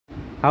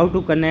how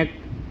to connect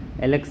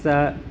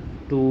Alexa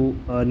to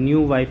a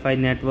new Wi-Fi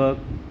network.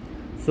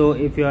 So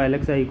if your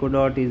Alexa Echo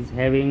Dot is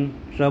having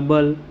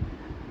trouble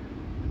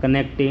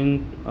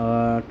connecting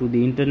to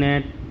the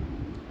internet,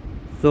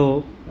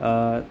 so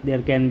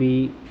there can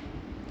be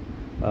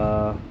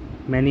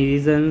many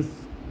reasons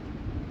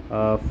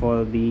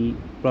for the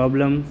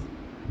problems.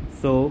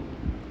 So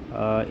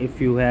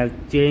if you have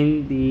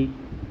changed the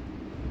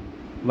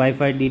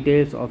Wi-Fi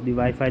details of the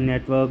Wi-Fi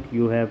network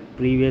you have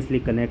previously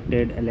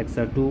connected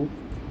Alexa to,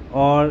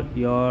 or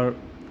your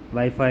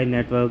Wi-Fi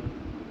network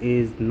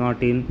is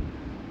not in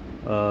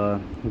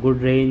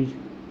good range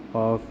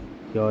of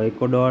your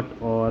Echo Dot,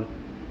 or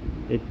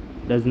it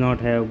does not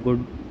have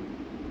good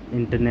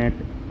internet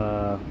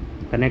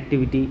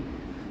connectivity,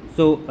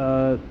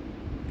 so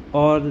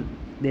or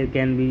there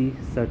can be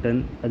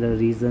certain other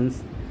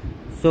reasons.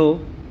 So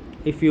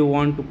if you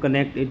want to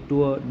connect it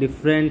to a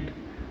different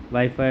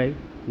Wi-Fi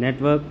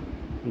network,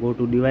 go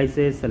to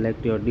devices,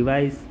 select your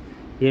device.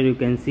 Here you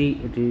can see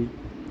it is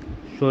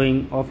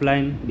showing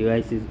offline,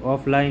 device is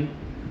offline.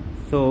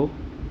 So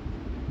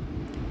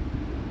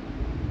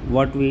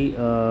what we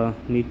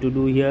need to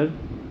do here,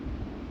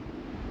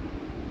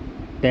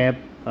 tap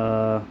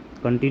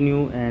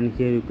continue, and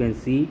here you can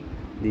see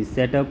the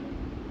setup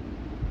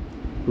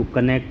to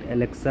connect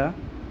Alexa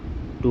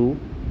to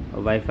a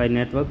Wi-Fi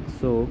network.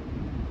 So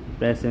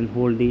press and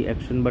hold the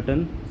action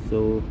button.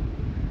 So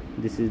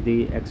this is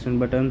the action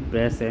button,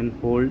 press and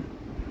hold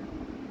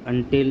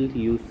until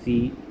you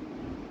see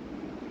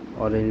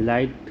orange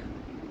light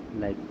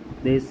like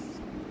this.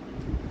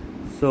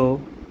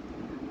 So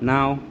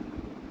now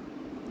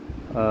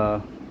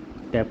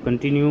tap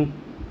continue,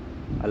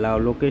 allow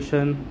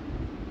location,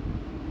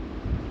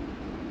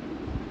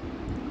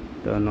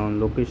 turn on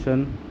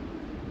location,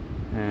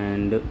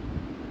 and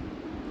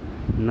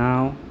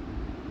now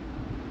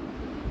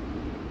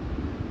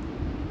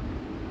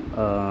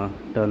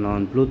turn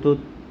on Bluetooth.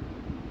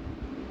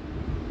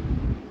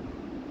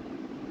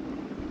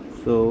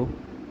 So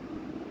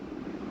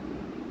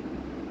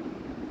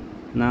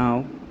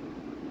now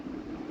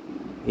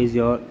is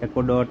your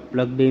Echo Dot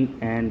plugged in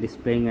and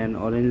displaying an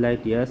orange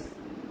light? Yes.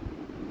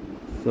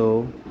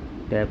 So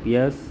tap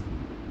yes.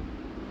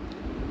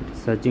 It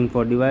is searching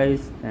for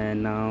device,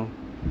 and now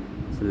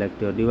select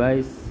your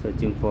device,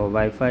 searching for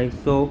Wi-Fi.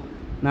 So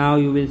now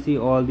you will see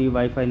all the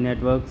Wi-Fi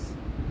networks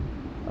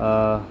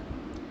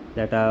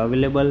that are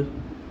available.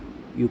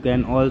 You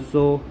can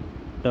also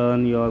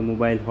turn your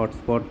mobile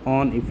hotspot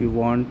on if you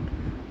want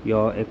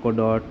your Echo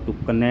Dot to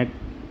connect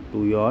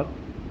to your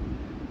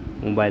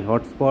mobile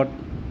hotspot.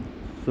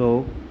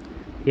 So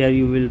here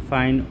you will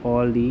find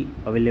all the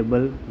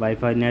available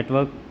Wi-Fi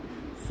network.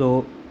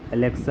 So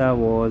Alexa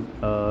was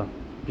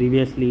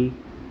previously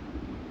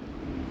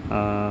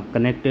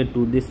connected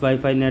to this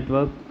Wi-Fi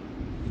network,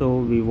 so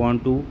we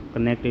want to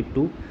connect it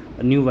to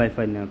a new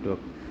Wi-Fi network.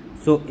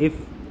 So if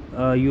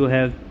you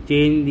have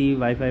changed the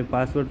Wi-Fi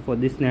password for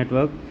this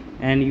network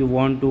and you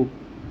want to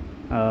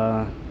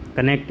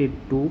connect it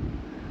to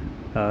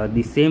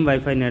the same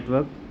Wi-Fi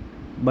network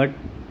but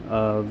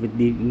with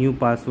the new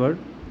password,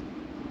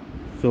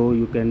 so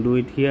you can do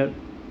it here.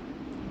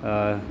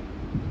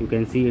 You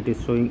can see it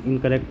is showing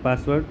incorrect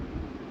password,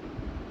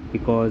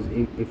 because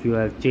if you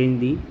have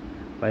changed the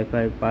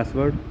Wi-Fi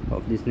password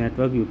of this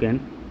network, you can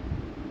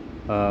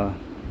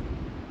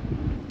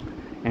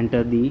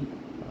enter the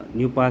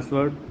new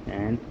password,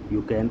 and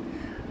you can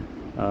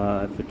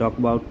if we talk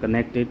about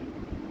connect it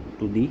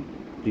to the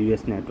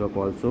previous network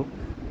also,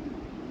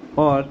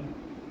 or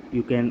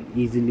you can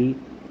easily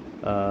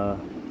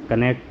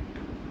connect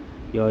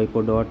your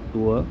Echo Dot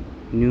to a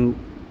new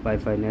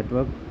Wi-Fi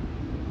network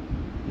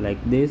like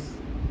this.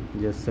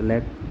 Just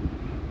select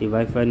the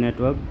Wi-Fi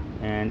network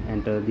and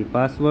enter the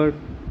password,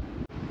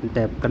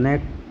 tap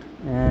connect,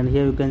 and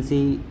here you can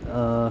see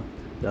the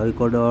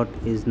Echo Dot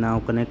is now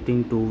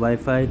connecting to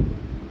Wi-Fi.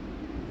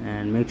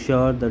 And make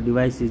sure the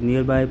device is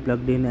nearby,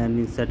 plugged in, and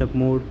in setup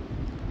mode.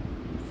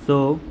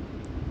 So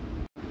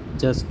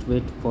just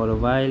wait for a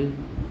while,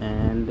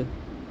 and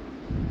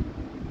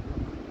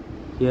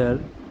here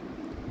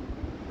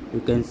you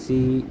can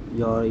see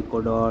your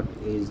Echo Dot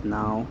is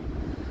now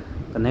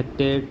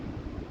connected